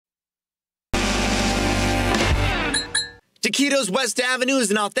Taquitos West Avenue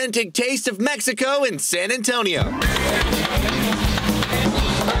is an authentic taste of Mexico in San Antonio.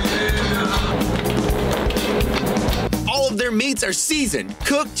 All of their meats are seasoned,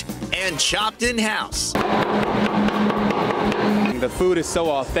 cooked, and chopped in-house. The food is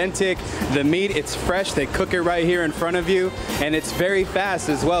so authentic. The meat, it's fresh. They cook it right here in front of you, and it's very fast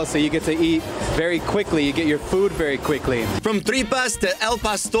as well, so you get to eat very quickly. You get your food very quickly. From tripas to el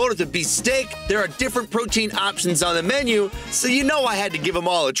pastor to beef steak, there are different protein options on the menu, so you know I had to give them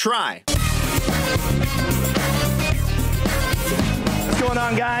all a try. What's going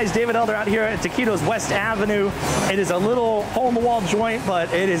on, guys? David Elder out here at Taquitos West Avenue. It is a little hole-in-the-wall joint,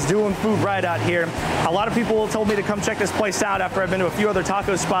 but it is doing food right out here. A lot of people told me to come check this place out after I've been to a few other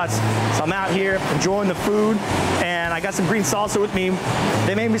taco spots. So I'm out here enjoying the food, and I got some green salsa with me.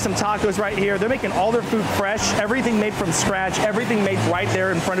 They made me some tacos right here. They're making all their food fresh, everything made from scratch, everything made right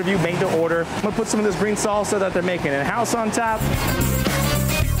there in front of you, made to order. I'm gonna put some of this green salsa that they're making in-house on top.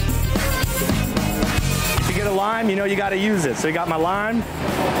 Get a lime, you know you got to use it. So you got my lime.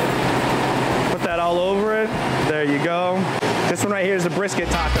 Put that all over it. There you go. This one right here is a brisket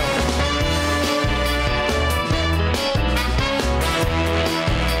taco.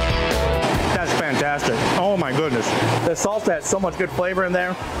 That's fantastic. Oh my goodness. The salsa has so much good flavor in there.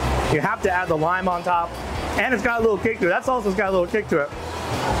 You have to add the lime on top. And it's got a little kick to it. That salsa's got a little kick to it.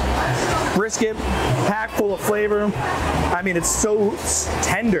 Brisket, packed full of flavor. I mean, it's so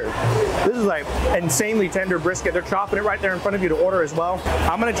tender. This is like insanely tender brisket. They're chopping it right there in front of you to order as well.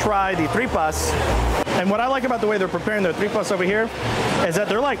 I'm gonna try the tripas. And what I like about the way they're preparing their tripas over here is that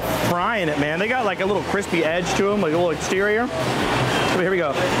they're like frying it, man. They got like a little crispy edge to them, like a little exterior. So here we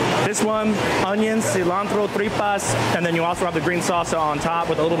go. This one, onions, cilantro, tripas, and then you also have the green salsa on top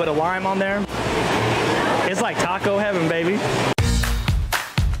with a little bit of lime on there. It's like taco heaven, baby.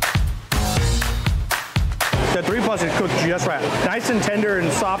 The tripas is cooked just right. Nice and tender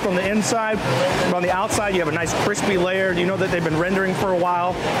and soft on the inside. But on the outside, you have a nice crispy layer. You know that they've been rendering for a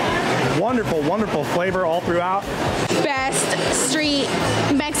while. Wonderful, wonderful flavor all throughout. Best street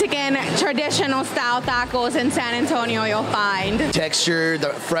Mexican traditional style tacos in San Antonio you'll find. Texture,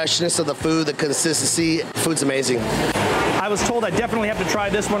 the freshness of the food, the consistency, food's amazing. I was told I definitely have to try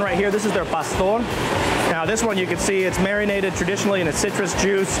this one right here. This is their pastor. Now this one you can see it's marinated traditionally in a citrus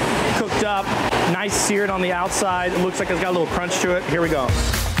juice, cooked up, nice seared on the outside. It looks like it's got a little crunch to it. Here we go.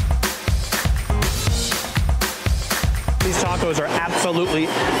 These tacos are absolutely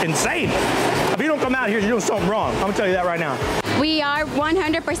insane. If you don't come out here, you're doing something wrong. I'm gonna tell you that right now. We are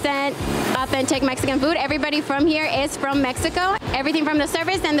 100% authentic Mexican food. Everybody from here is from Mexico. Everything from the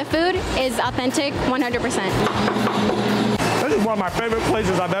service and the food is authentic 100%. This is one of my favorite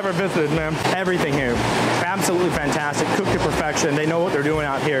places I've ever visited, man. Everything here, absolutely fantastic, cooked to perfection. They know what they're doing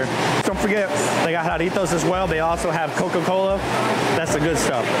out here. Don't forget, they got Taquitos as well. They also have Coca-Cola. That's the good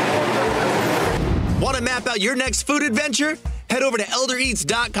stuff. Want to map out your next food adventure? Head over to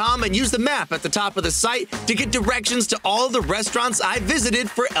eldereats.com and use the map at the top of the site to get directions to all the restaurants I visited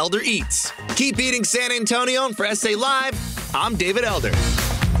for Elder Eats. Keep eating San Antonio, and for SA Live, I'm David Elder.